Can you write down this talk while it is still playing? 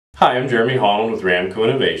Hi, I'm Jeremy Holland with Ramco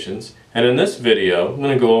Innovations, and in this video I'm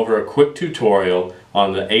going to go over a quick tutorial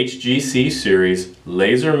on the HG-C series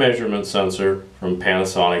laser measurement sensor from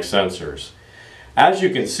Panasonic Sensors. As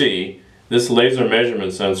you can see, this laser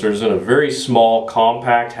measurement sensor is in a very small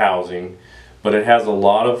compact housing, but it has a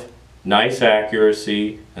lot of nice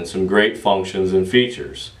accuracy and some great functions and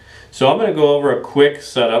features. So I'm going to go over a quick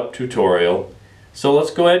setup tutorial, so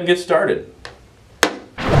let's go ahead and get started.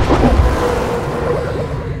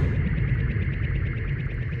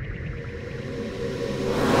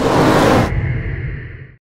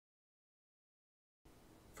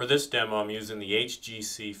 For this demo, I'm using the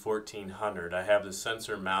HG-C 1400. I have the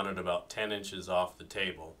sensor mounted about 10 inches off the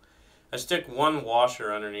table. I stick one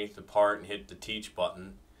washer underneath the part and hit the teach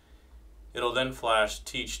button. It'll then flash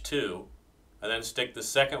teach 2. I then stick the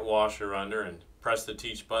second washer under and press the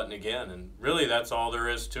teach button again, and really that's all there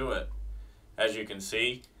is to it. As you can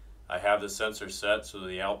see, I have the sensor set so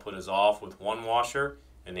the output is off with one washer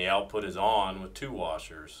and the output is on with two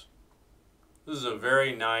washers. This is a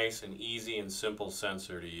very nice and easy and simple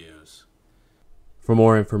sensor to use. For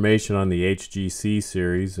more information on the HG-C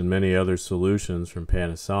series and many other solutions from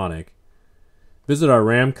Panasonic, visit our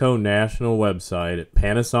Ramco national website at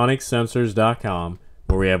panasonicsensors.com,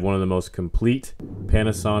 where we have one of the most complete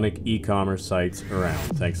Panasonic e-commerce sites around.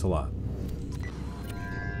 Thanks a lot.